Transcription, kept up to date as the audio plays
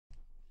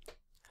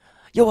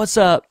Yo, what's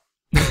up?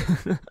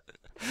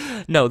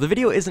 No, the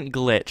video isn't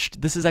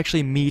glitched. This is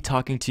actually me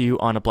talking to you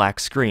on a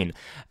black screen.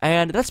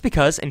 And that's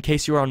because, in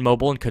case you were on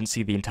mobile and couldn't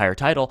see the entire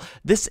title,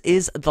 this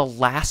is the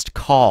last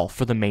call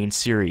for the main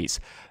series.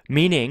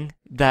 Meaning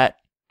that,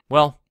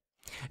 well,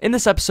 in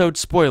this episode,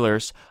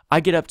 spoilers, I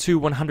get up to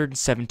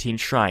 117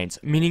 shrines,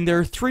 meaning there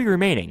are 3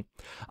 remaining.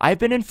 I've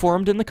been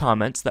informed in the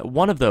comments that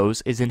one of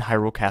those is in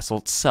Hyrule Castle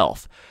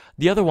itself.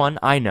 The other one,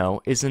 I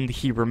know, is in the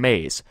Hebra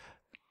Maze.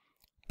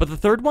 But the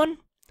third one?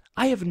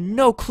 I have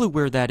no clue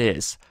where that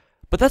is.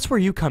 But that's where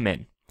you come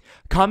in.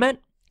 Comment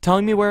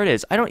telling me where it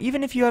is.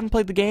 Even if you haven't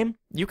played the game,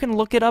 you can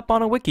look it up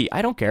on a wiki.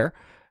 I don't care.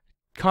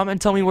 Comment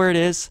and tell me where it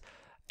is,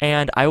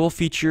 and I will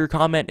feature your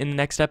comment in the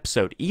next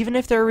episode. Even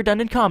if there are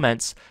redundant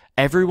comments,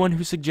 everyone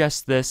who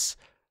suggests this,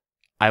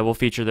 I will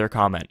feature their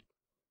comment.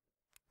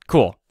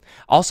 Cool.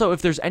 Also,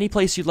 if there's any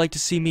place you'd like to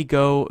see me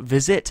go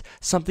visit,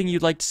 something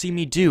you'd like to see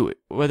me do,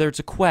 whether it's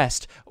a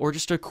quest or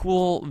just a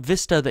cool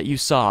vista that you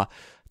saw,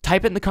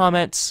 type it in the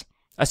comments,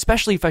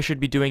 especially if I should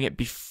be doing it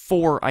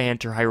before I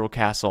enter Hyrule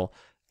Castle,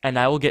 and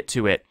I will get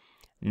to it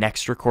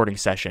next recording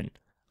session.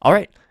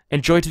 Alright,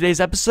 enjoy today's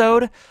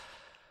episode,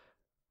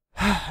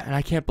 and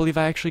I can't believe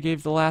I actually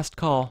gave the last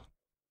call.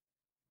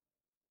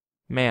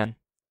 Man.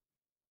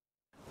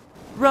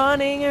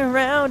 Running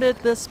around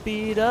at the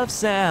speed of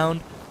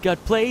sound,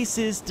 got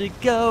places to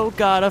go,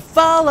 gotta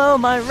follow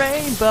my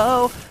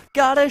rainbow,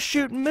 gotta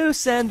shoot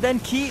moose and then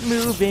keep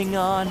moving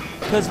on,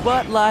 'cause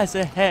what lies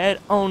ahead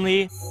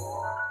only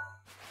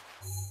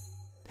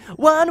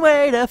one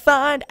way to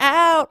find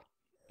out.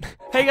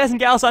 Hey guys and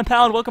gals, I'm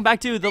Pal, and welcome back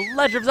to The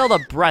Legend of Zelda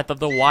Breath of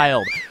the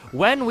Wild.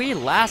 When we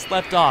last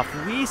left off,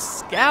 we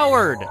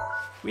scoured.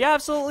 We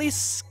absolutely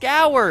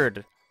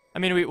scoured. I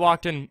mean, we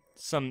walked in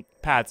some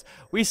paths.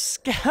 We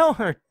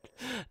scoured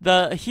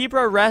the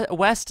Hebra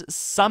West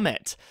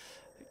Summit,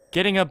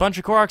 getting a bunch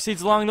of Korok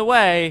Seeds along the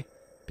way,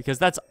 because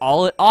that's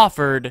all it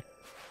offered.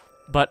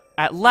 But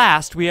at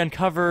last, we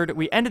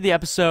ended the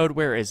episode,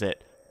 where is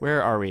it?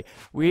 Where are we?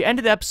 We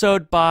ended the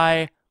episode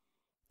by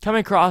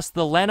coming across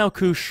the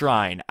Lanoku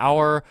Shrine,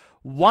 our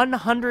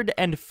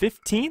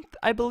 115th,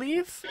 I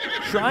believe,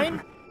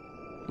 shrine?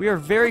 We are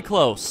very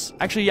close.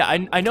 Actually, yeah,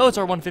 I know it's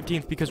our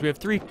 115th because we have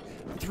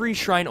three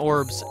shrine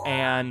orbs,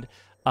 and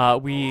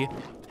we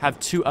have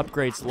 2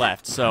 upgrades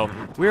left, so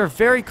we are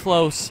very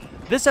close.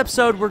 This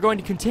episode, we're going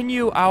to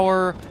continue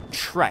our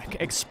trek,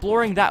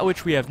 exploring that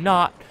which we have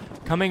not,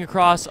 coming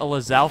across a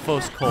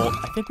Lizalfos cult.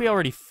 I think we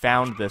already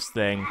found this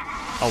thing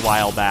a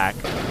while back.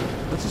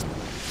 Let's just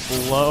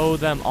blow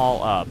them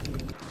all up,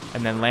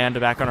 and then land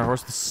back on our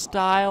horse, the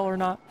style or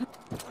not,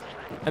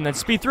 and then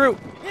speed through,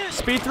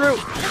 speed through,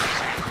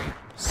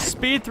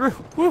 speed through.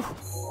 Woo.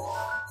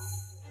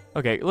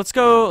 Okay, let's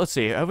go. Let's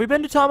see. Have we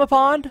been to Tamer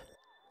Pond?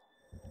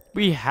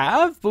 We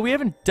have, but we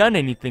haven't done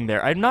anything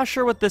there. I'm not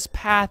sure what this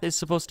path is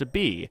supposed to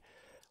be.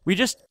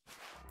 Is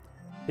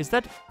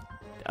that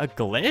a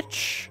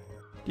glitch?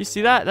 Do you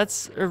see that?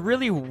 That's a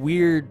really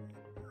weird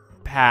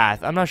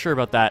path. I'm not sure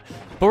about that.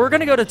 But we're going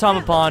to go to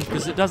Tamer Pond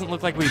because it doesn't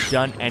look like we've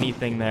done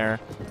anything there.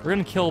 We're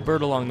going to kill a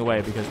bird along the way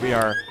because we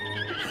are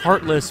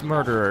heartless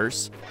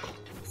murderers.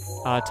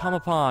 Tamer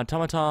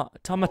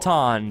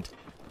Pond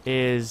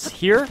is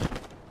here.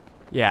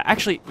 Yeah,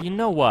 actually, you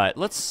know what?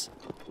 Let's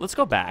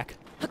go back.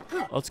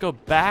 Let's go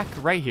back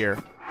right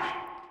here.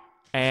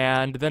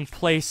 And then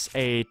place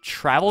a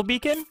travel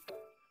beacon.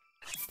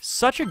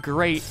 Such a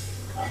great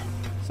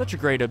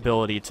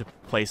ability to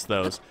place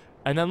those.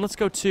 And then let's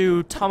go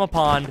to Tamer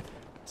Pond,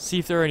 see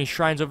if there are any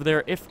shrines over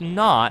there. If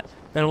not,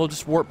 then we'll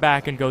just warp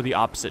back and go the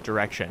opposite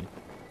direction.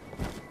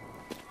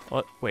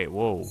 What? Wait,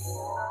 whoa.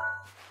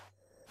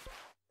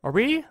 Are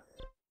we?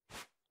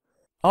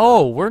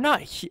 Oh, we're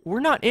not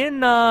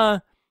in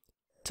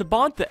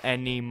Tabantha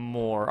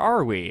anymore,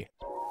 are we?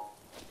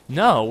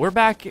 No, we're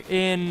back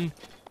in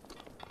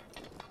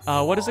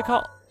what is it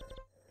called?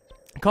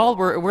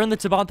 We're in the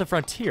Tabantha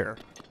Frontier.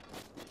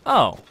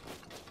 Oh.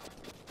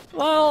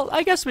 Well,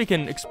 I guess we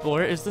can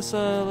explore it. Is this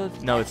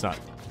no, it's not.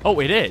 Oh,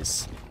 it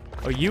is.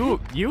 Oh, you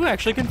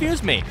actually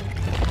confused me.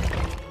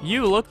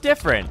 You look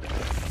different.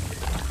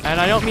 And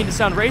I don't mean to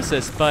sound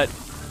racist, but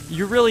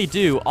you really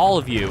do, all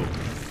of you.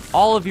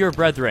 All of your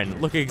brethren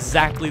look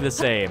exactly the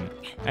same.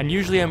 And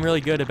usually I'm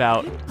really good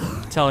about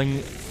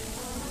telling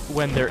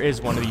when there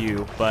is one of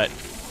you, but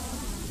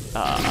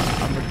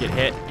I'm gonna get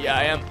hit. Yeah,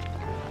 I am.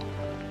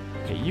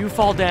 Okay, you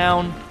fall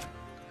down.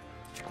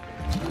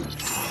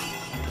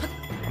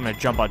 I'm gonna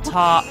jump on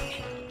top,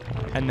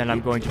 and then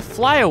I'm going to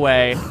fly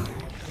away.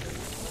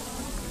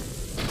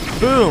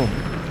 Boom.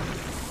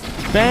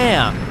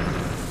 Bam.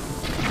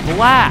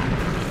 Black.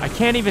 I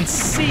can't even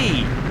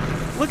see.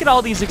 Look at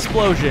all these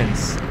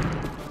explosions.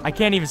 I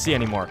can't even see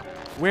anymore.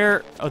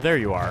 Where? Oh, there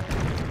you are.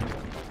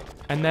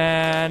 And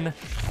then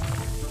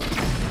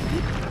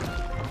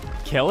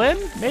kill him,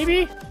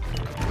 maybe?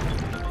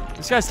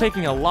 This guy's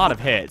taking a lot of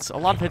hits. A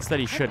lot of hits that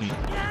he shouldn't.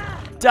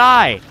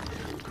 Die!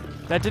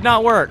 That did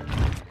not work.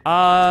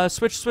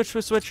 Switch.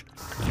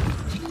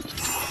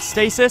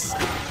 Stasis.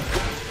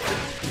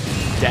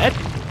 Dead?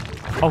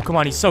 Oh, come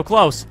on, he's so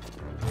close.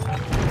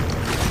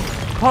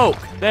 poke.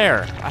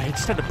 There. I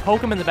just had to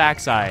poke him in the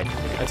backside.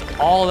 That's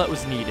all that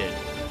was needed.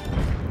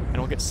 And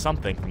we'll get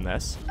something from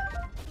this.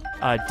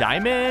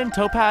 Diamond,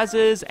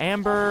 topazes,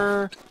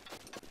 amber.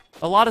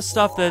 A lot of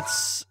stuff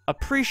that's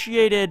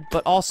appreciated,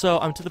 but also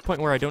I'm to the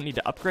point where I don't need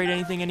to upgrade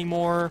anything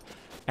anymore.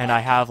 And I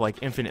have like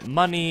infinite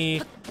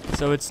money.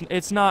 So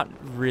it's not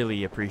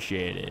really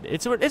appreciated.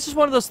 It's just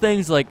one of those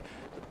things like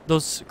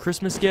those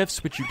Christmas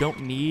gifts which you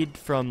don't need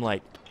from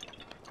like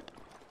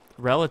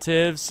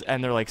relatives,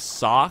 and they're like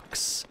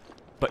socks,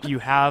 but you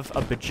have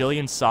a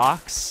bajillion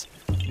socks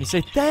and you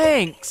say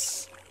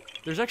thanks.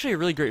 There's actually a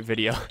really great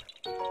video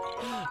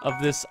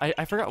of this.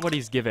 I forgot what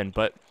he's given,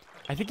 but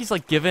I think he's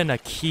like given a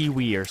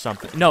kiwi or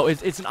something. No,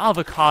 it's an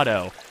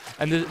avocado,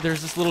 and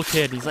there's this little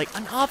kid, he's like,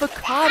 an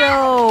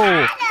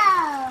avocado,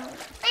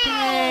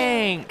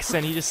 thanks,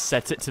 and he just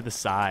sets it to the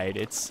side.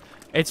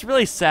 It's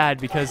really sad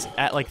because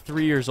at like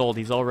 3 years old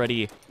he's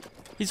already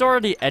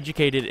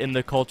educated in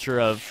the culture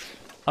of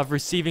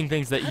receiving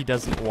things that he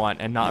doesn't want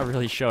and not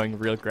really showing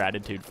real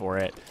gratitude for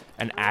it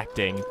and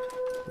acting.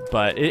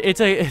 But it's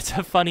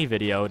a funny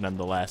video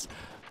nonetheless.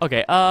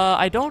 Okay,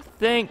 I don't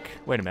think...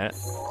 Wait a minute.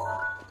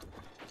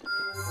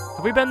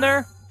 Have we been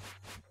there?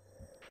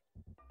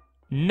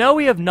 No,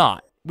 we have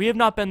not. We have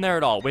not been there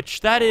at all, which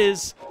that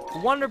is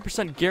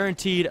 100%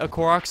 guaranteed a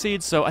Korok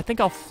Seed, so I think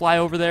I'll fly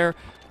over there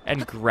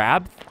and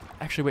grab...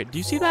 Actually, wait, do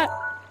you see that?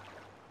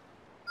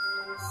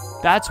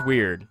 That's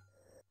weird.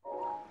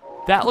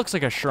 That looks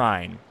like a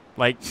shrine.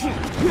 Like,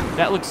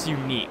 that looks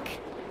unique.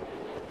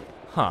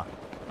 Huh.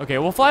 Okay,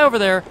 we'll fly over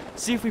there,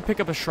 see if we pick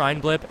up a shrine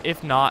blip.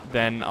 If not,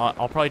 then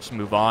I'll probably just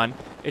move on.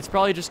 It's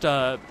probably just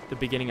the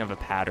beginning of a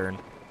pattern.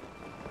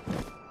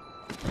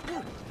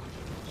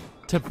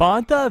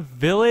 Tabantha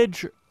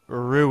Village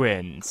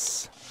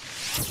Ruins.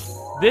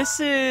 This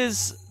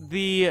is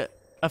the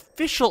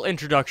official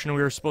introduction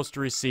we were supposed to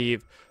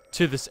receive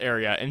to this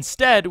area.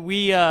 Instead,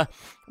 we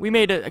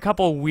made a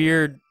couple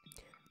weird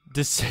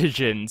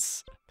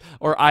decisions,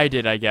 or I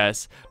did, I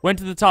guess. Went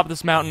to the top of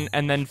this mountain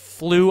and then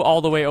flew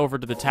all the way over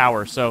to the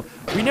tower. So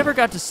we never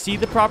got to see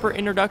the proper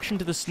introduction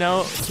to the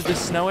this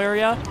snow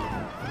area,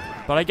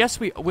 but I guess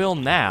we will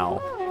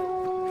now.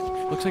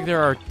 Looks like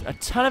there are a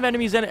ton of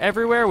enemies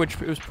everywhere, which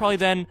was probably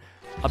then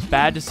a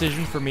bad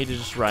decision for me to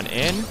just run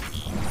in.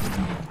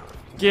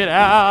 Get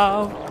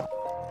out!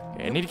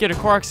 Okay, I need to get a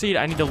Korok Seed.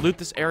 I need to loot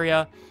this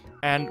area.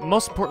 And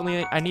most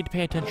importantly, I need to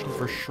pay attention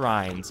for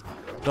shrines.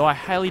 Though I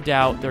highly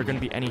doubt there are going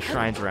to be any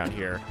shrines around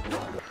here.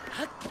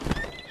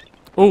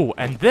 Oh,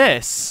 and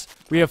this!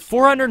 We have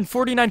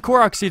 449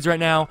 Korok Seeds right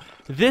now.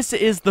 This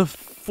is the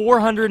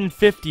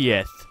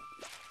 450th.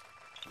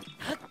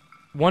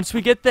 Once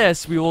we get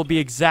this, we will be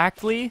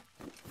exactly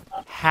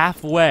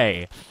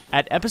halfway.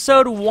 At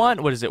episode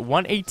 1, what is it,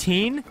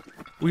 118?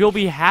 We will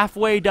be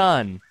halfway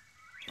done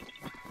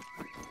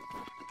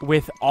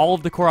with all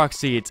of the Korok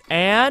Seeds.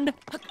 And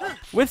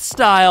with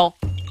style,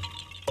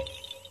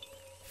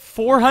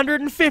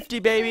 450,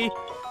 baby!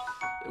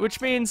 Which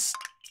means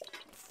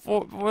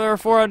there are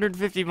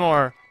 450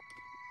 more.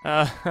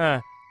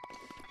 The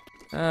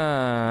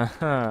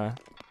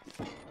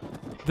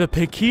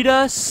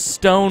Paquita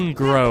Stone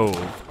Grove.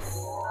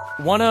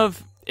 One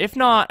of, if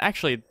not,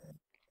 actually,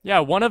 yeah,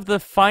 one of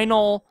the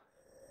final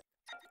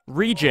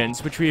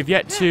regions which we have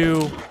yet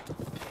to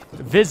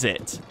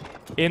visit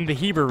in the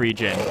Heber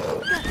region.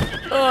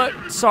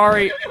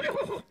 Sorry.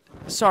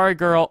 Sorry,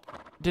 girl.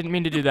 Didn't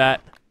mean to do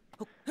that.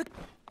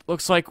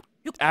 Looks like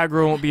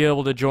aggro won't be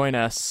able to join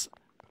us.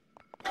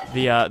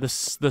 The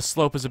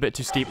slope is a bit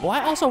too steep.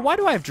 Why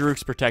do I have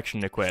Druk's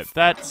protection equipped?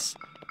 That's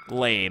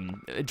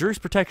lame. Druk's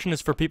protection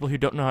is for people who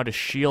don't know how to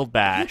shield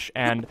bash,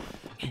 and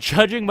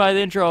judging by the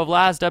intro of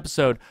last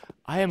episode,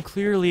 I am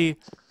clearly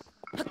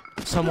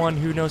someone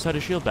who knows how to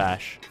shield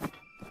bash.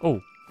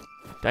 Oh,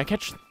 did I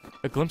catch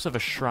a glimpse of a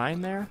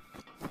shrine there?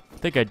 I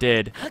think I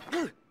did.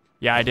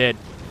 Yeah, I did.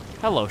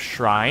 Hello,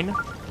 shrine.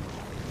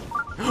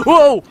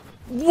 Whoa!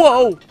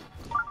 Whoa!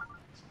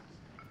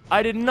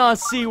 I did not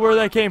see where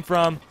that came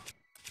from.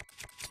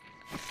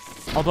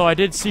 Although I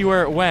did see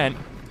where it went.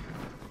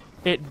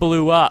 It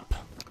blew up.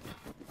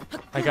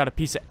 I got a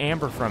piece of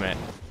amber from it.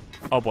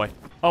 Oh boy.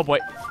 Oh boy.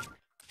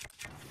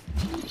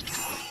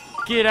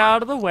 Get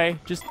out of the way.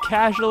 Just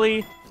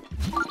casually.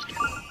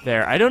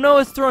 There. I don't know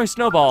if it's throwing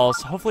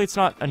snowballs. Hopefully it's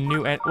not a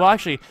new well,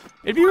 actually,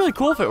 it'd be really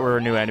cool if it were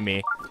a new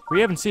enemy. We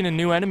haven't seen a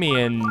new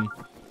enemy in,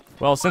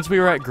 well, since we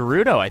were at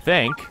Gerudo, I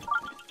think.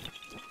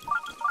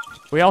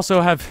 We also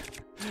have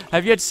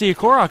yet to see a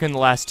Korok in the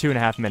last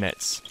 2.5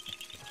 minutes.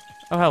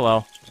 Oh,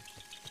 hello.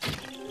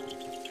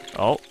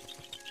 Oh.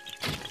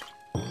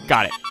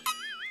 Got it.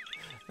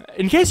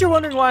 In case you're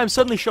wondering why I'm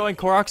suddenly showing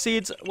Korok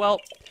Seeds, well,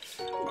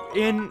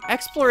 in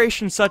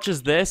exploration such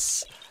as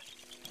this,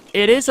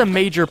 it is a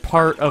major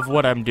part of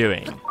what I'm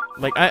doing.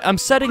 Like, I'm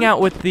setting out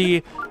with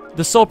the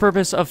sole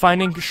purpose of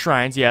finding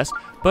shrines, yes,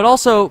 but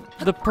also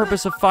the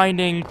purpose of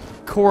finding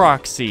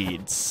Korok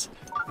Seeds.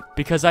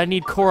 Because I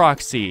need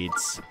Korok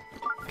Seeds.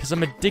 Because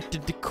I'm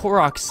addicted to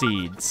Korok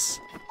Seeds.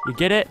 You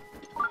get it?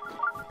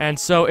 And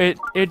so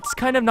it's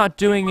kind of not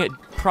doing it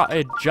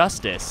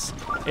justice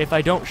if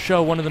I don't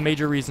show one of the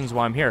major reasons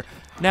why I'm here.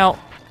 Now,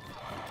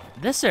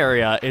 this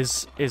area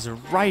is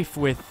rife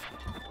with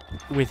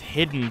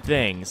hidden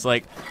things.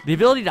 Like, the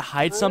ability to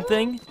hide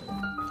something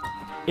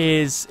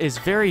is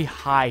very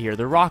high here.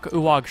 The Rock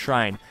Uwag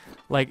Shrine.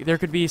 Like, there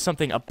could be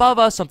something above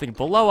us, something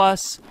below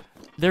us.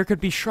 There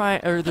could be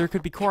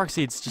Korok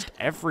Seeds just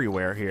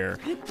everywhere here.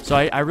 So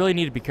I really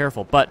need to be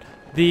careful. But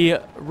the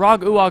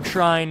Rog Uwag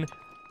Shrine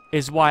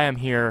is why I'm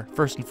here,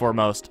 first and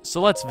foremost.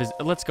 So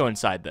let's go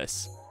inside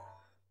this.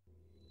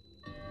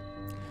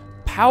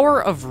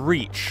 Power of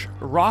Reach,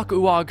 Rock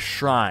Uwag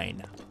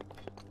Shrine.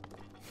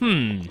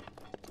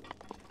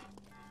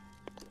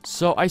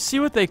 So I see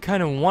what they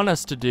kind of want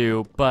us to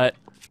do, but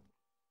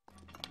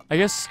I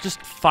guess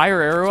just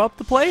fire arrow up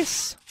the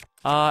place?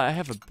 I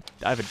have a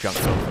jump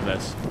code for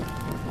this.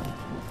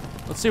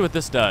 Let's see what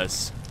this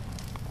does.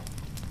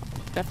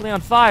 Definitely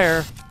on fire.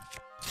 In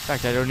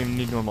fact, I don't even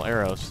need normal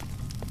arrows.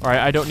 Alright,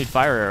 I don't need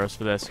fire arrows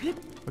for this.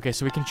 Okay,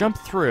 so we can jump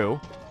through.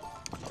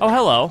 Oh,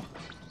 hello.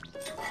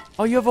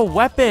 Oh, you have a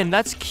weapon.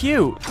 That's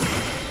cute.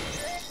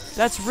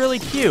 That's really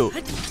cute.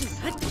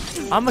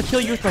 I'm gonna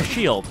kill you with my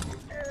shield.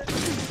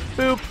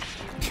 Boop.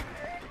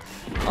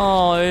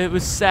 Oh, it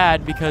was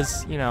sad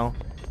because, you know,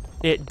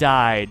 it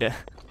died.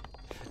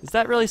 Is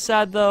that really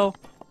sad, though?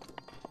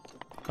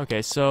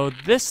 Okay, so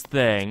this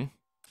thing,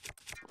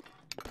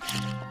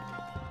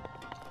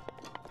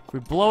 if we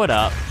blow it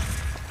up,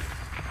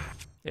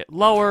 it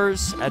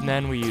lowers, and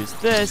then we use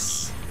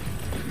this,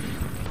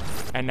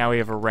 and now we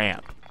have a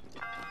ramp.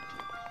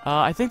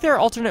 I think there are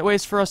alternate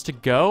ways for us to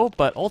go,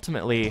 but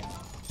ultimately...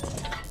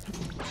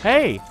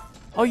 Hey!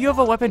 Oh, you have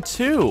a weapon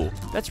too!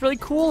 That's really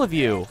cool of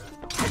you!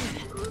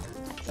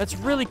 That's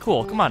really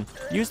cool. Come on,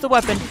 use the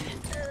weapon.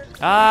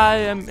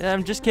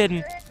 I'm just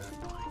kidding.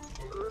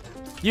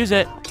 Use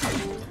it.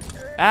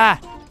 Ah!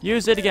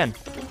 Use it again.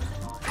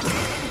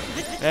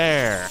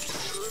 There.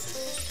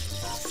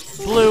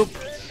 Bloop.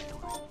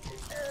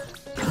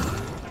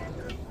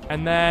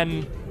 And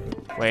then...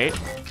 Wait.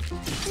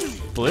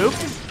 Bloop?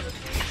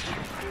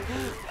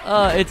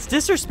 It's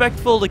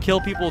disrespectful to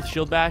kill people with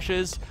shield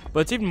bashes,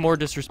 but it's even more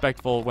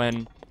disrespectful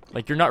when,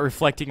 like, you're not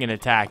reflecting an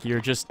attack. You're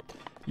just...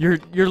 You're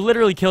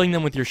literally killing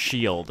them with your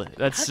shield.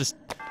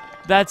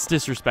 That's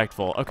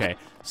disrespectful. Okay,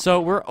 so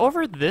we're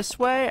over this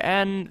way,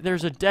 and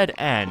there's a dead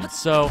end.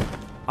 So,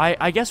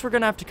 I guess we're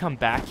gonna have to come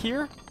back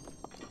here.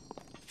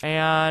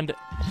 And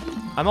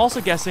I'm also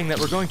guessing that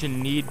we're going to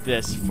need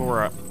this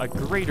for a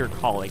greater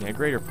calling, a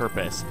greater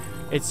purpose.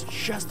 It's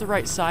just the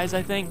right size,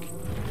 I think.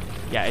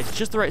 Yeah, it's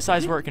just the right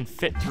size where it can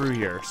fit through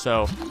here.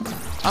 So,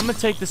 I'm gonna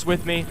take this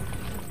with me.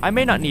 I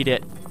may not need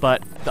it,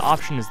 but the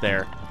option is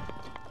there.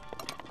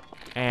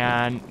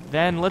 And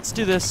then let's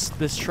do this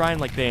shrine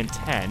like they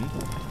intend.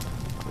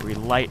 Where we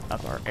light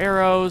up our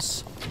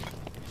arrows.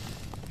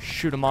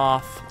 Shoot them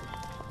off.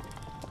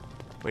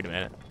 Wait a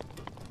minute.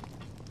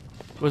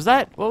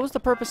 What was the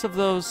purpose of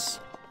those?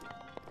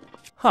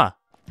 Huh.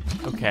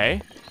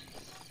 Okay.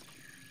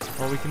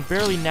 Well, we can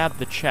barely nab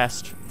the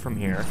chest from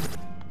here.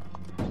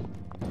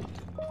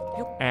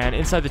 And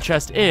inside the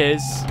chest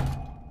is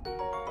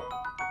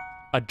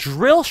a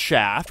drill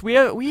shaft. We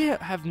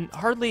have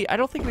hardly, I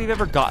don't think we've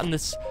ever gotten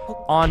this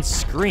on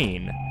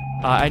screen.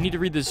 I need to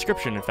read the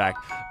description, in fact.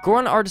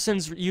 Goron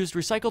artisans used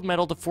recycled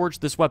metal to forge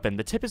this weapon.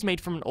 The tip is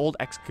made from an old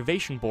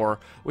excavation bore,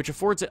 which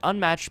affords it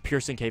unmatched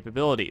piercing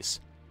capabilities.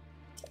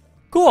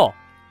 Cool.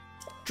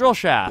 Drill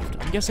shaft.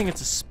 I'm guessing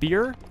it's a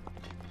spear.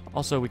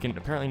 Also, we can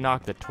apparently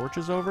knock the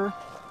torches over.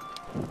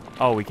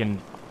 Oh, we can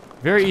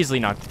very easily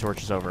knock the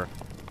torches over.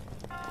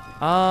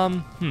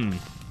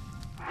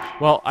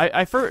 Well,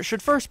 I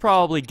should first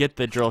probably get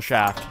the drill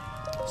shaft,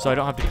 so I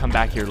don't have to come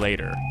back here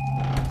later.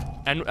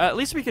 And at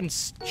least we can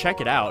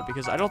check it out,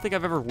 because I don't think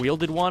I've ever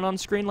wielded one on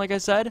screen, like I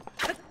said.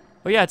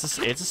 Oh yeah, it's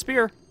a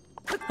spear.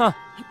 Huh.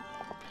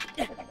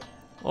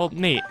 Well,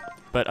 neat,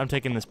 but I'm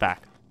taking this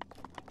back.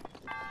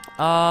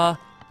 I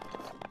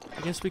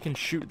guess we can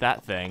shoot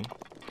that thing.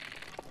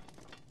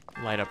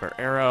 Light up our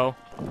arrow.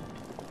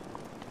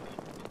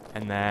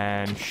 And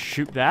then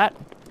shoot that.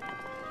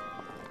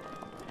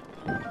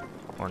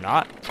 Or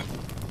not.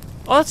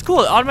 Oh, that's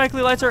cool. It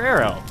automatically lights our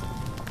arrow.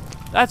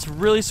 That's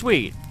really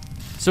sweet.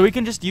 So we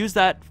can just use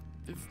that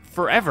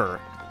forever.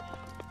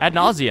 Ad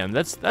nauseum.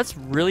 That's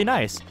really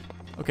nice.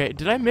 Okay,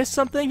 did I miss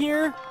something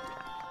here?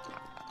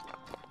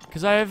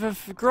 Because I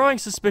have a growing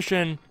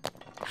suspicion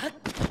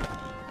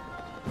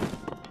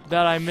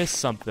that I missed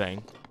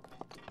something.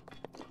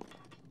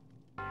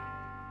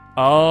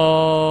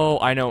 Oh,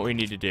 I know what we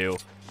need to do.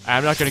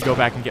 I'm not going to go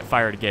back and get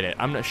fire to get it.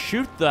 I'm going to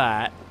shoot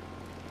that,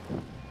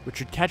 which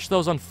would catch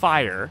those on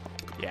fire.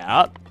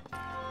 Yep.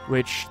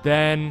 Which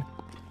then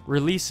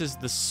releases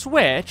the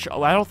switch.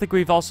 Oh, I don't think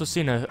we've also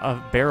seen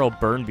a barrel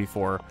burn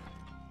before.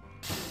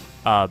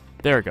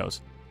 There it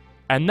goes.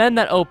 And then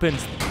that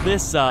opens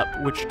this up,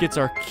 which gets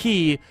our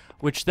key,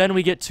 which then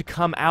we get to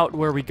come out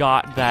where we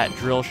got that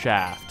drill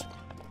shaft.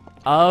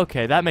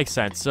 Okay, that makes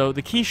sense. So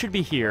the key should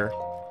be here.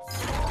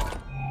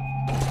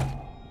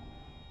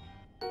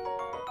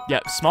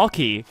 Yep, small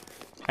key.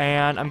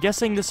 And I'm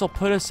guessing this will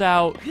put us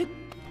out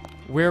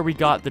where we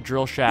got the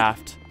drill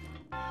shaft.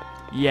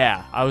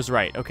 Yeah, I was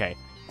right. Okay.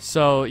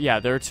 So, yeah,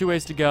 there are 2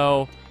 ways to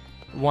go.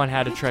 One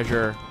had a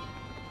treasure.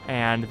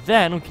 And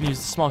then we can use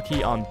the small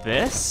key on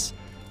this,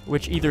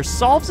 which either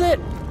solves it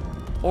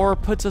or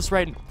puts us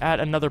right at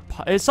another...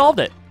 It solved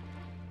it.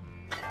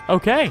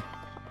 Okay.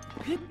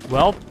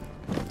 Well,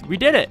 we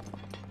did it.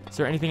 Is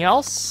there anything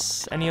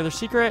else? Any other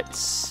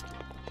secrets?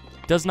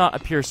 Does not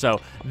appear so.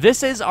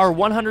 This is our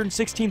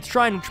 116th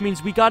shrine, which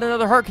means we got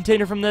another heart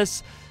container from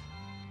this.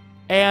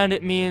 And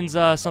it means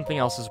something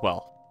else as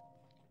well.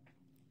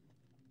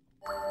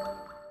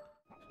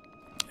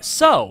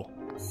 So,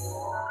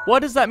 what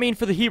does that mean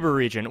for the Hebrew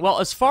region? Well,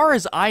 as far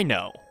as I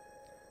know,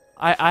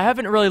 I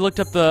haven't really looked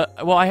up the...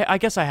 Well, I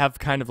guess I have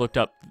kind of looked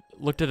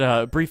at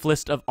a brief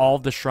list of all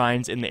of the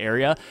shrines in the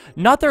area.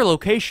 Not their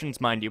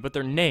locations, mind you, but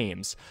their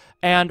names.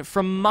 And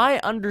from my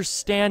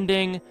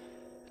understanding,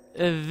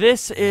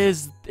 this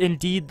is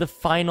indeed the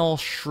final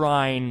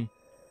shrine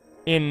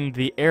in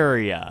the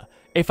area.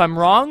 If I'm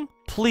wrong,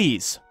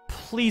 please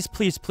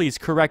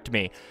correct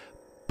me.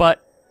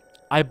 But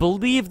I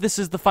believe this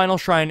is the final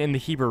shrine in the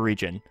Hebrew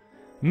region,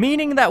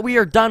 meaning that we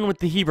are done with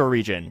the Hebrew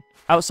region,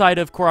 outside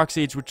of Korok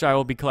Seeds, which I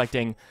will be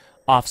collecting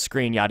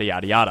off-screen, yada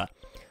yada yada.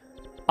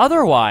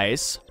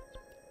 Otherwise,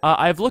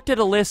 I've looked at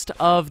a list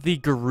of the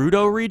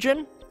Gerudo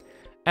region,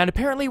 and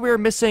apparently we're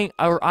missing,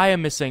 or I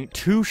am missing,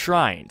 2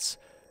 shrines.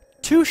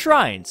 2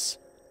 shrines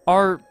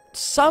are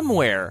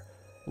somewhere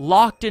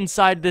locked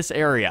inside this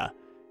area,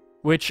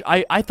 which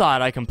I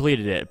thought I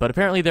completed it, but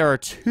apparently there are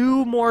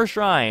 2 more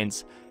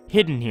shrines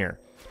hidden here.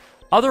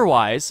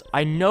 Otherwise,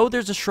 I know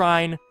there's a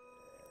shrine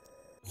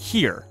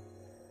here.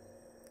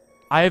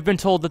 I have been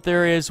told that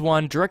there is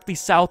one directly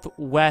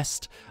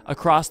southwest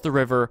across the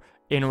river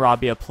in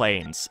Rabia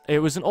Plains. It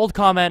was an old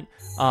comment,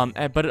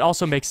 but it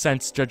also makes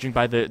sense judging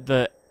by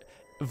the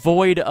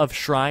void of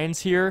shrines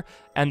here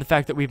and the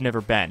fact that we've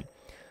never been.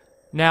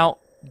 Now,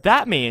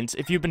 that means,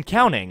 if you've been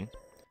counting,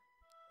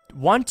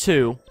 1,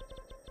 2,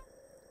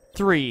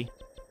 3,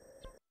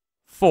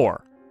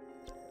 4.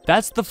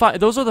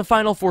 Those are the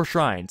final 4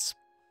 shrines.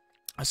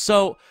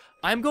 So,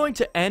 I'm going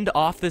to end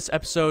off this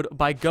episode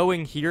by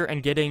going here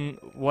and getting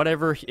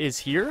whatever is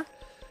here.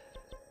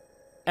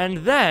 And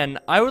then,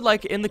 I would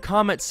like in the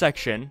comments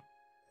section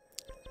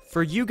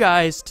for you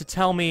guys to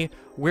tell me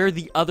where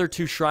the other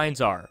 2 shrines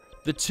are.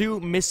 The 2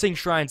 missing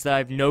shrines that I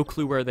have no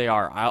clue where they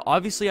are.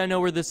 Obviously, I know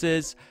where this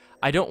is.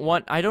 I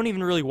don't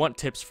even really want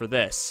tips for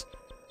this.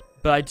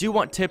 But I do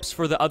want tips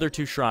for the other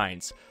 2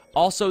 shrines.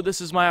 Also,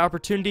 this is my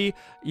opportunity.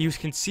 You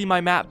can see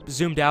my map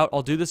zoomed out.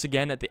 I'll do this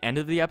again at the end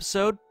of the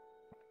episode.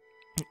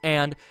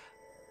 And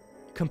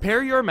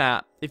compare your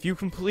map. If you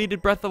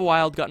completed Breath of the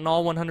Wild, gotten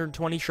all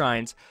 120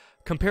 shrines,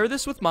 compare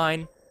this with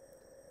mine,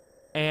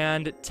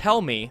 and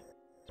tell me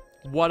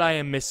what I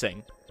am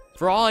missing.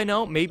 For all I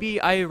know,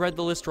 maybe I read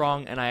the list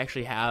wrong, and I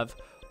actually have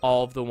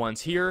all of the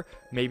ones here.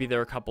 Maybe there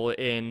are a couple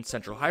in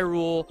Central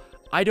Hyrule.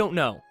 I don't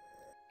know.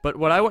 But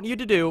what I want you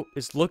to do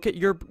is look at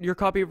your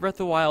copy of Breath of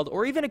the Wild,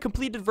 or even a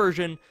completed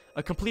version,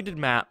 a completed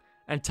map,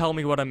 and tell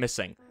me what I'm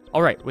missing.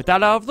 Alright, with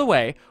that out of the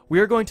way, we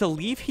are going to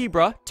leave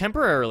Hebra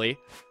temporarily,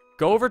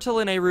 go over to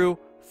Lineru,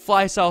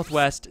 fly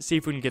southwest, see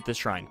if we can get this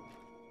shrine.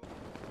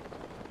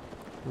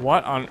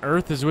 What on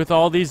earth is with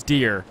all these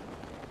deer?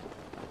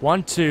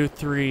 1, 2,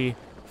 3,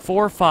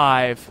 4,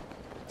 5,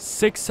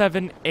 6,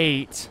 7,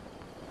 8,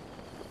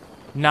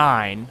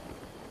 9.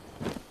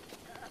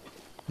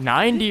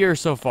 9 deer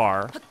so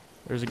far.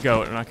 There's a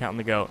goat. I'm not counting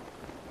the goat.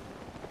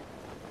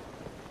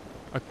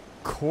 A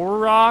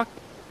Korok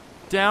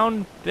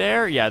down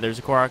there? Yeah, there's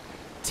a Korok.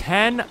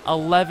 10,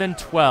 11,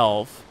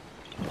 12.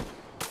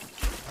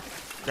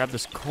 Grab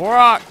this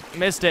Korok.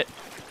 Missed it.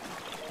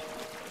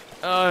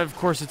 Of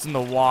course it's in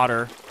the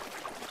water.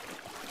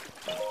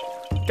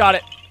 Got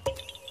it.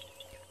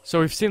 So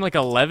we've seen like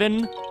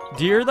 11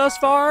 deer thus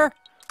far?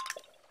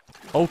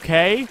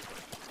 Okay.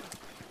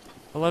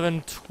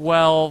 11,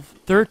 12,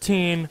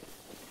 13.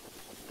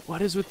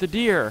 What is with the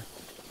deer?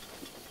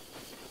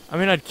 I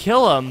mean, I'd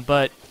kill them,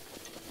 but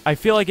I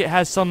feel like it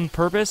has some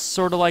purpose.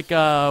 Sort of like,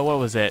 what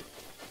was it?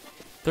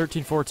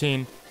 13,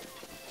 14,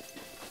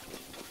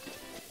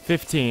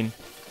 15.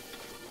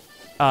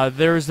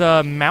 There's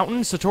a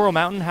mountain. Satoru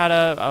Mountain had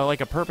like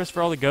a purpose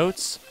for all the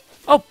goats.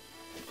 Oh!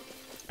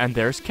 And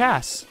there's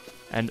Cass.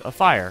 And a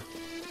fire.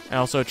 And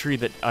also a tree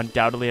that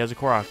undoubtedly has a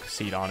Korok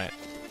seed on it.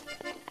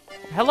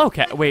 Hello,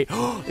 Cass. Wait,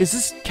 is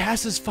this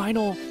Cass's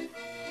final...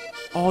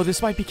 Oh,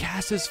 this might be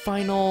Cass's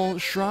final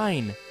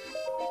shrine.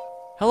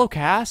 Hello,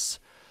 Cass.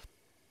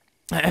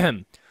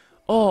 Ahem.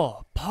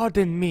 Oh,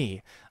 pardon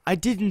me. I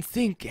didn't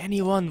think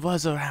anyone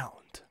was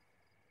around.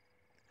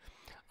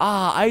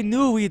 Ah, I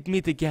knew we'd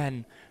meet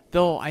again,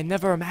 though I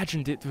never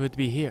imagined it would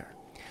be here.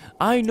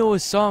 I know a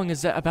song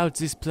is about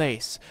this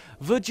place.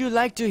 Would you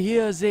like to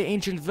hear the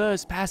ancient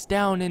verse passed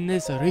down in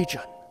this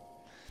region?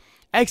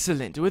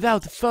 Excellent.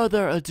 Without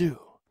further ado.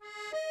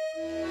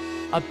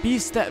 A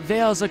beast that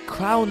wears a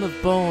crown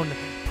of bone,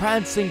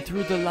 prancing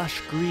through the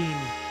lush green.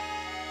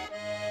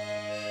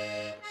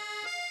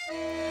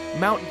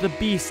 Mount the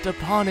beast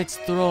upon its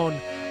throne,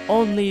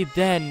 only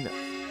then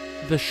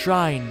The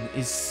shrine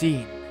is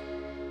seen.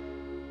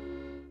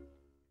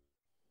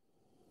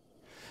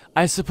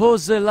 I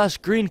suppose the lush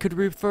green could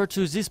refer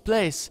to this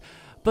place,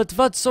 but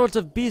what sort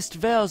of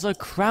beast wears a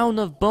crown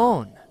of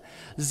bone?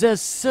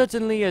 There's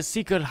certainly a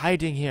secret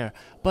hiding here,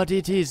 but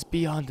it is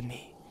beyond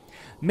me.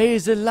 May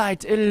the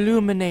light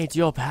illuminate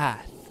your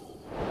path.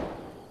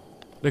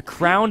 The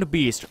crowned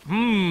beast.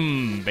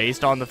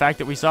 Based on the fact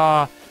that we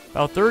saw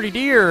about 30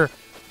 deer,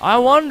 I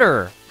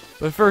wonder.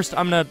 But first,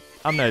 I'm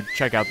gonna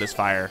check out this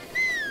fire,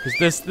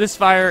 because this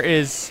fire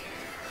is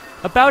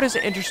about as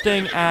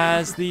interesting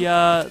as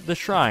the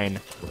shrine,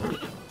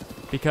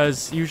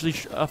 because usually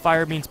a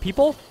fire means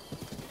people,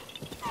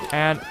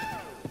 and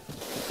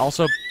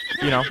also,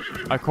 you know,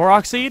 a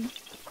Korok seed.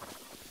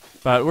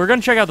 But we're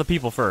gonna check out the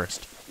people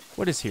first.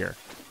 What is here?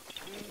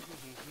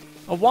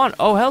 A wand.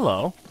 Oh,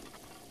 hello.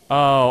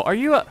 Oh, are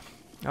you a...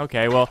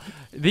 Okay, well,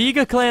 the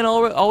Yiga clan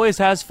always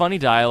has funny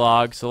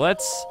dialogue, so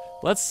let's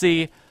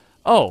see.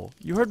 Oh,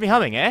 you heard me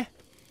humming, eh?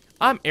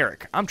 I'm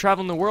Eric. I'm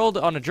traveling the world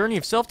on a journey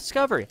of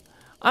self-discovery.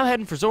 I'm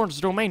heading for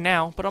Zorn's domain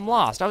now, but I'm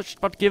lost. I was just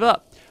about to give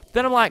up.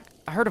 Then I'm like,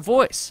 I heard a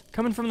voice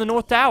coming from the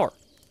North Tower.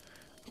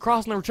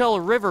 Crossing the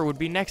Rotella River would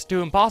be next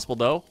to impossible,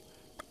 though.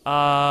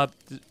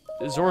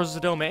 Zora's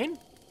domain?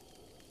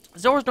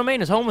 Zora's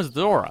domain is home of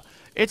Zora.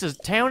 It's a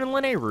town in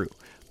Lineru,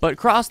 but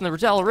crossing the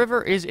Rotella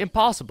River is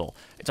impossible.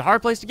 It's a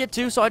hard place to get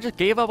to, so I just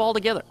gave up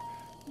altogether.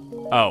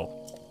 Oh.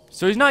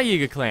 So he's not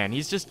Yiga clan.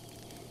 He's just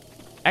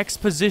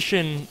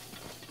exposition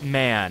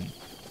man.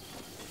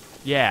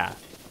 Yeah.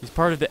 He's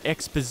part of the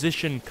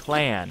exposition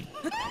clan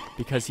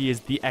because he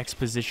is the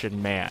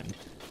exposition man.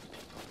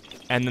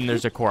 And then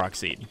there's a Korok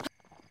seed.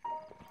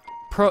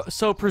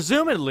 So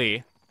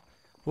presumably,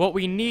 what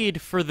we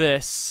need for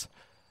this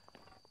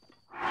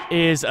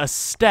is a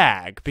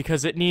stag,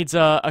 because it needs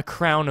a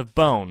crown of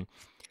bone.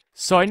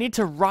 So I need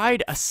to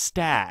ride a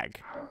stag.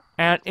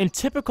 And in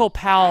typical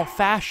PAL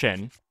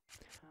fashion,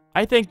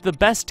 I think the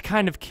best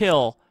kind of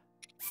kill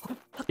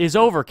is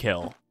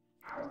overkill.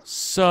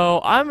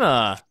 So I'm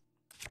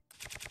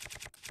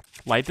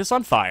light this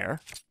on fire.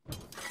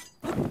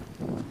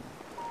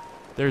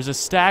 There's a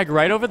stag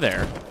right over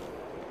there.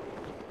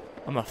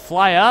 I'm gonna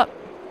fly up.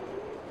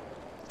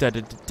 Da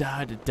da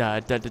da da da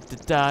da da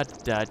da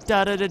da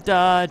da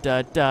da da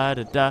da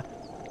da da.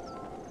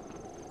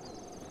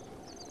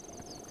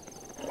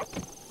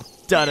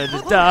 Da da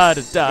da da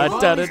da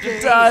da da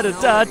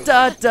da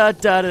da da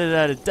da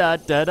da da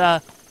da da.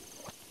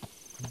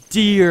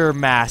 Deer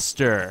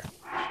Master.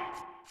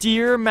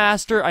 Deer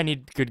Master. I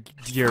need good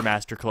Deer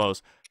Master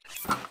clothes.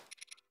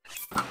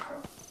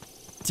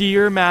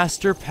 Deer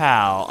Master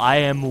Pal. I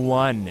am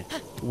one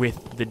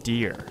with the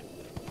deer.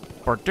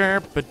 What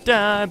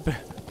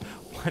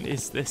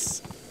is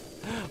this?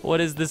 What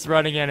is this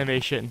running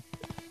animation?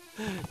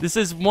 This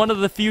is one of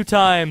the few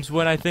times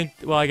when I think,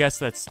 well, I guess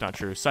that's not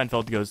true.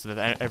 Seinfeld goes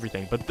to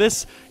everything, but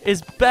this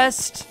is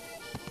best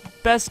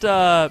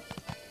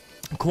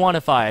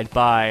quantified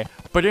by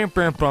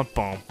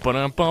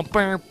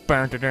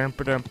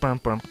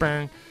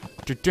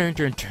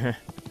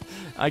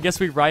I guess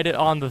we ride it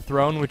on the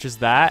throne, which is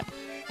that.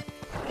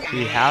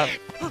 We have...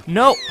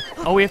 No!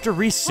 Oh, we have to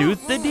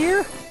resoothe the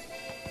deer?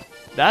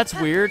 That's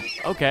weird.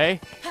 Okay.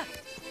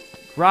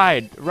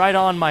 Ride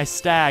on my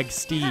stag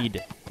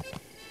steed.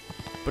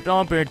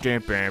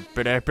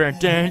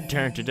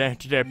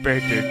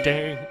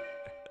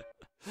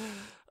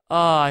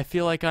 Oh, I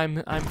feel like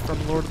I'm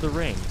from Lord of the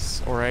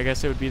Rings, or I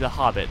guess it would be The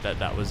Hobbit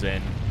that was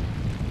in.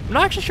 I'm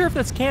not actually sure if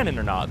that's canon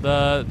or not.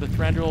 The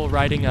Thranduil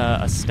riding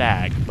a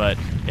stag, but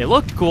it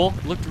looked cool.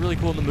 It looked really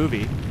cool in the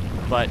movie,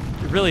 but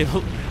really,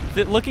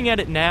 looking at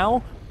it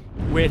now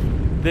with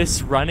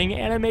this running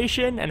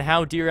animation and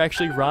how deer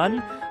actually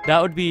run,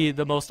 that would be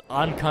the most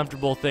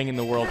uncomfortable thing in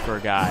the world for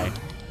a guy.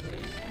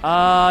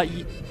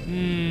 I'm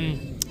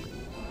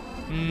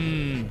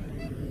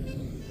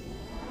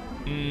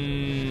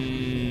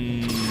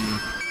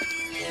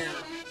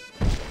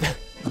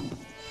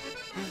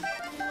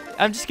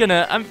just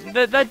gonna,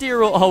 that deer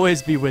will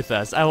always be with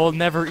us. I will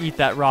never eat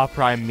that raw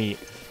prime meat.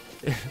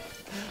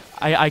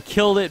 I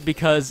killed it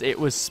because it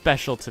was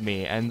special to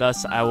me, and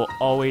thus I will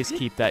always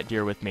keep that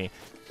deer with me.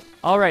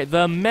 Alright,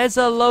 the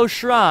Meza Low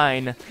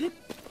Shrine.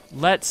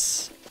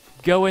 Let's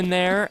go in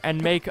there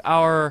and make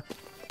our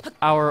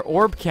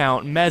orb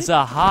count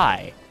Meza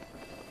High.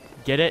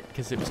 Get it?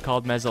 Because it was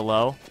called Meza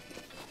Low.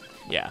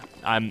 Yeah,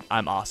 I'm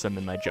awesome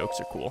and my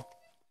jokes are cool.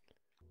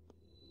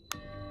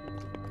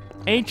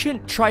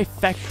 Ancient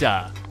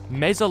Trifecta,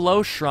 Meza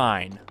Low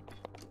Shrine.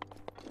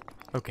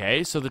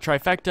 Okay, so the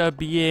trifecta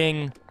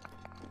being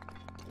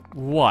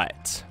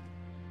what?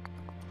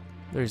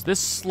 There's this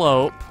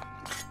slope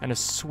and a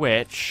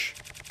switch,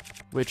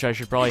 which I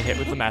should probably hit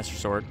with the Master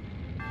Sword.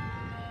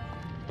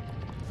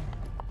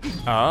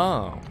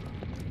 Oh.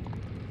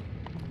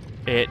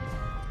 It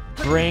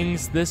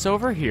brings this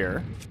over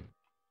here.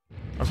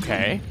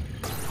 Okay.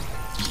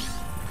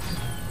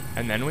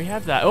 And then we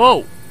have that.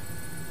 Oh!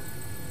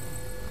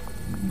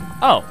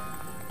 Oh.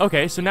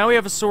 Okay, so now we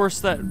have a source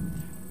that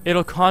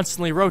it'll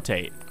constantly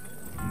rotate.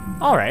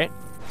 Alright.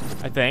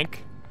 I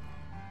think.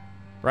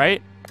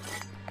 Right?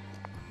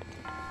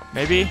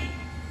 Maybe?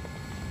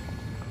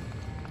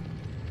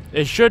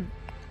 It should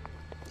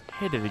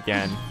hit it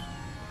again.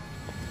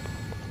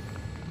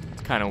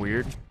 It's kind of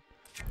weird.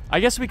 I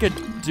guess we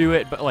could do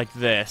it, but like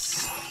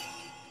this.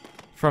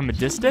 From a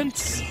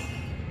distance?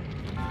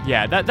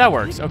 Yeah, that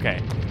works.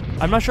 Okay.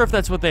 I'm not sure if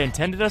that's what they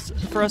intended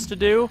for us to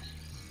do,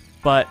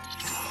 but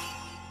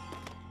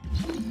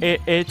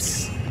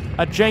it's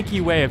a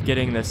janky way of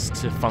getting this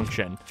to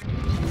function.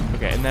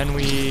 Okay, and then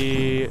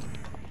we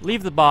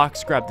leave the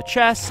box, grab the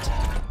chest.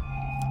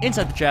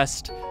 Inside the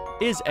chest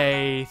is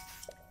a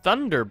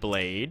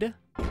Thunderblade.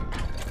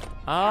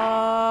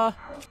 I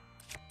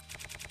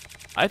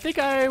think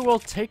I will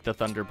take the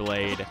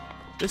Thunderblade.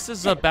 This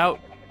is about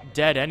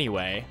dead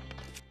anyway.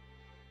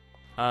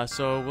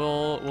 So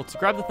we'll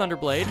grab the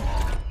Thunderblade,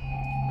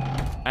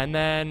 and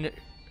then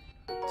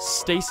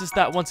stasis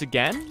that once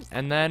again,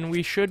 and then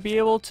we should be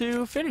able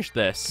to finish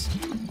this.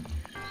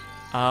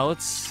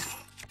 Let's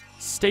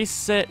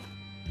stasis it.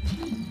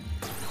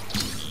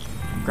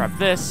 Grab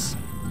this.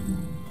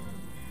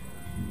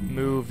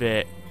 Move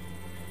it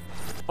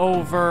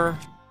over.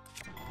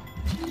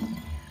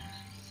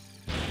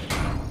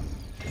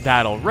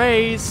 That'll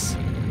raise.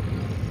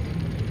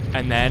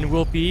 And then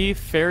we'll be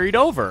ferried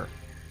over.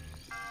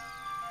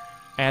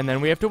 And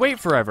then we have to wait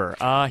forever.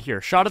 Here,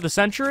 shot of the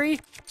century?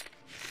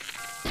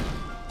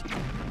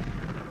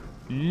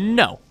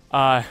 No.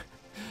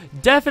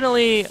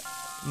 Definitely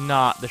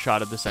not the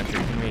shot of the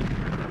century. Can we...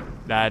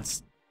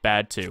 That's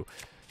bad too.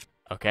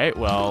 Okay,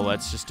 well,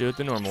 let's just do it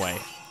the normal way.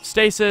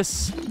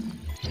 Stasis.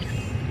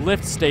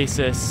 Lift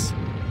stasis.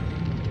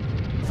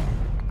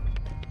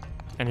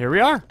 And here we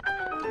are.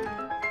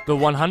 The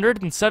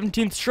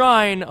 117th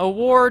Shrine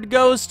award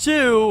goes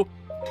to...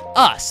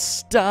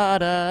 us. Da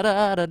da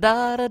da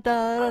da da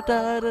da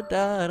da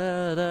da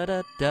da da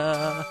da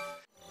da.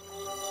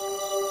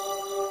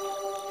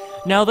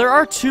 Now there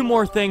are two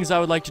more things I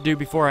would like to do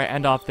before I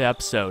end off the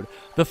episode.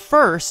 The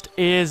first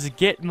is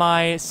get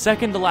my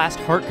second to last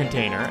heart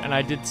container, and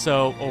I did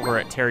so over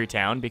at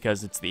Terrytown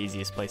because it's the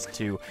easiest place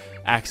to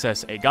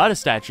access a goddess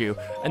statue.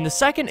 And the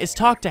second is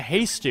talk to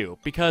Haystu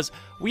because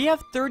we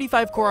have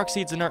 35 Korok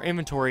Seeds in our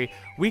inventory.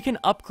 We can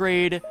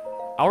upgrade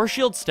our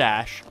shield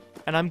stash,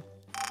 and I'm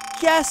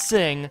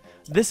guessing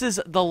this is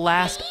the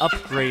last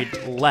upgrade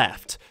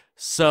left.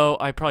 So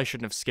I probably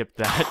shouldn't have skipped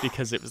that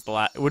because it was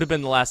it would have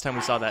been the last time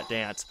we saw that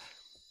dance.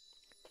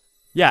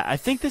 Yeah, I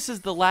think this is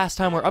the last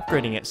time we're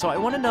upgrading it. So I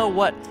want to know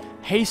what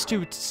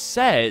Haystu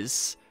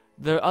says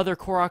the other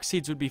Korok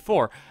Seeds would be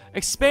for.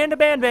 Expand a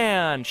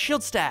Ban,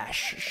 Shield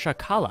Stash,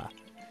 Shakala.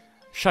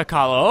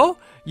 Shakalo,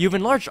 you've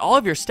enlarged all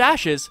of your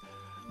stashes.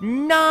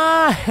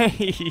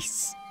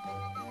 Nice!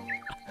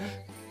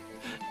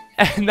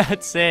 And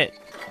that's it.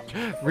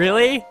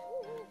 Really?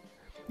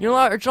 You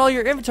enlarged all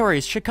your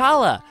inventories,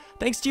 Shakala.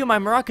 Thanks to you, my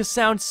maracas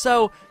sound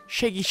so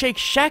shaky shake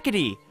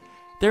shackety.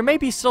 There may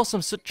be still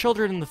some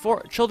children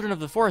of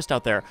the forest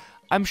out there.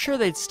 I'm sure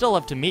they'd still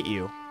love to meet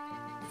you.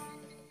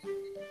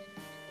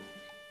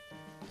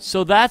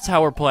 So that's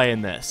how we're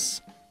playing this.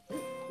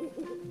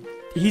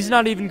 He's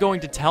not even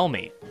going to tell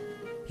me.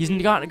 He's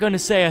not going to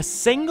say a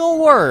single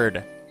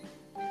word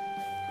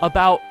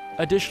about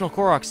additional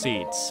Korok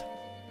Seeds.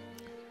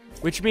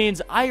 Which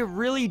means I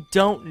really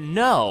don't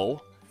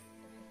know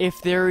if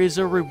there is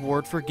a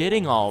reward for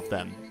getting all of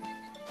them.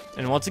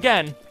 And once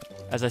again,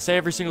 as I say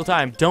every single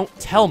time, don't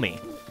tell me.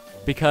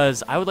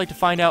 Because I would like to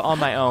find out on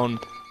my own.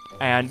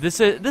 And this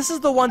is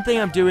the one thing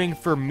I'm doing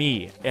for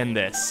me in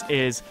this,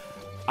 is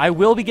I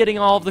will be getting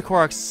all of the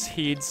Korok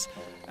Seeds,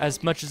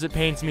 as much as it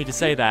pains me to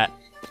say that.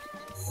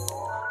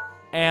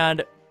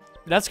 And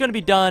that's going to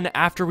be done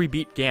after we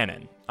beat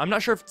Ganon. I'm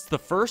not sure if it's the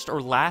first or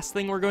last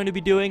thing we're going to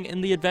be doing in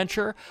the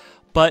adventure,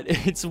 but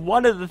it's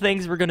one of the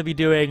things we're going to be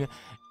doing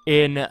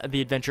in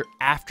the adventure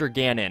after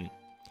Ganon.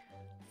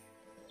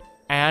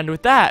 And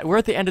with that, we're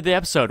at the end of the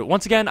episode.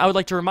 Once again, I would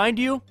like to remind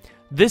you,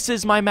 this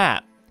is my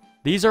map.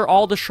 These are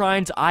all the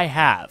shrines I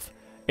have.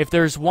 If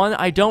there's one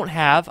I don't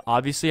have,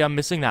 obviously I'm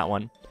missing that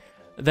one,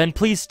 then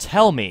please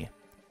tell me.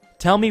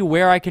 Tell me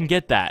where I can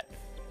get that.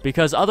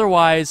 Because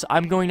otherwise,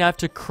 I'm going to have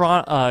to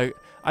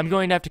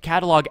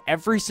catalog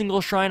every single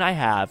shrine I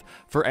have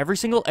for every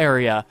single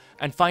area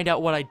and find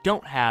out what I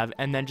don't have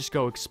and then just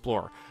go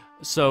explore.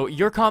 So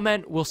your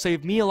comment will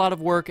save me a lot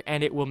of work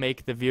and it will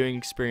make the viewing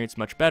experience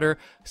much better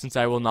since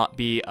I will not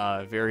be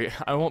I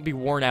won't be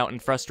worn out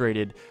and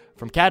frustrated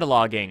from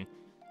cataloging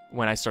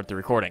when I start the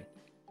recording.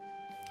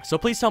 So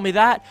please tell me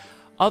that.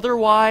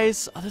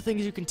 Otherwise, other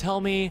things you can tell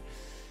me,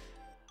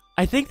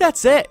 I think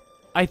that's it.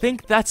 I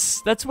think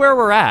that's where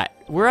we're at.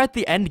 We're at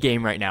the end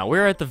game right now.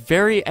 We're at the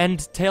very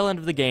tail end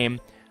of the game.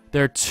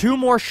 There are 3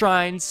 more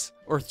shrines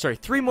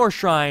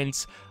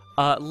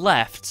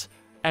left,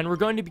 and we're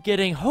going to be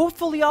getting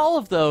hopefully all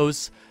of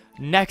those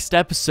next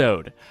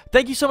episode.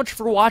 Thank you so much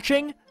for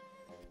watching.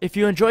 If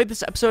you enjoyed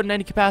this episode in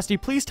any capacity,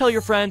 please tell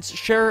your friends,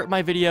 share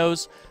my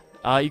videos.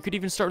 You could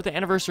even start with the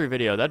anniversary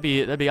video. That'd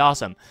be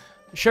awesome.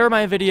 Share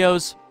my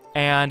videos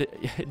and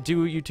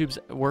do YouTube's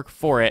work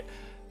for it.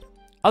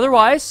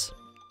 Otherwise,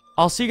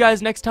 I'll see you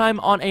guys next time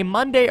on a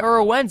Monday or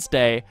a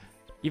Wednesday.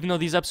 Even though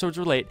these episodes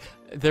were late,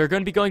 they're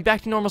going to be going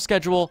back to normal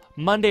schedule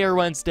Monday or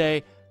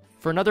Wednesday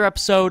for another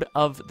episode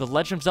of The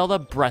Legend of Zelda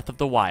Breath of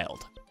the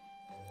Wild.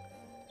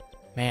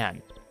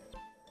 Man.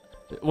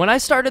 When I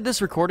started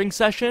this recording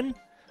session,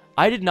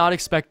 I did not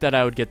expect that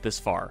I would get this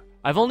far.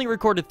 I've only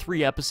recorded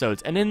 3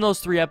 episodes, and in those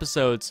 3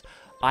 episodes,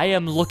 I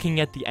am looking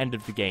at the end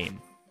of the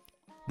game.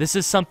 This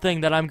is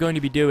something that I'm going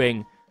to be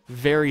doing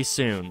very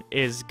soon,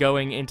 is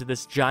going into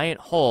this giant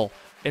hole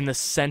in the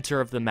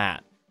center of the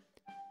map.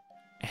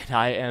 And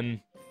I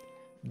am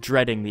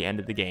dreading the end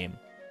of the game.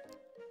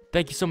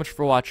 Thank you so much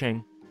for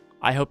watching.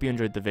 I hope you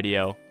enjoyed the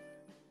video.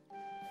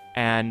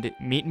 And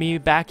meet me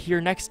back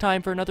here next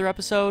time for another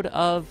episode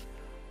of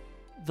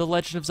The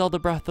Legend of Zelda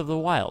Breath of the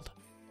Wild.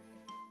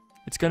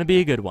 It's gonna be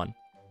a good one.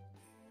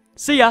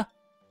 See ya!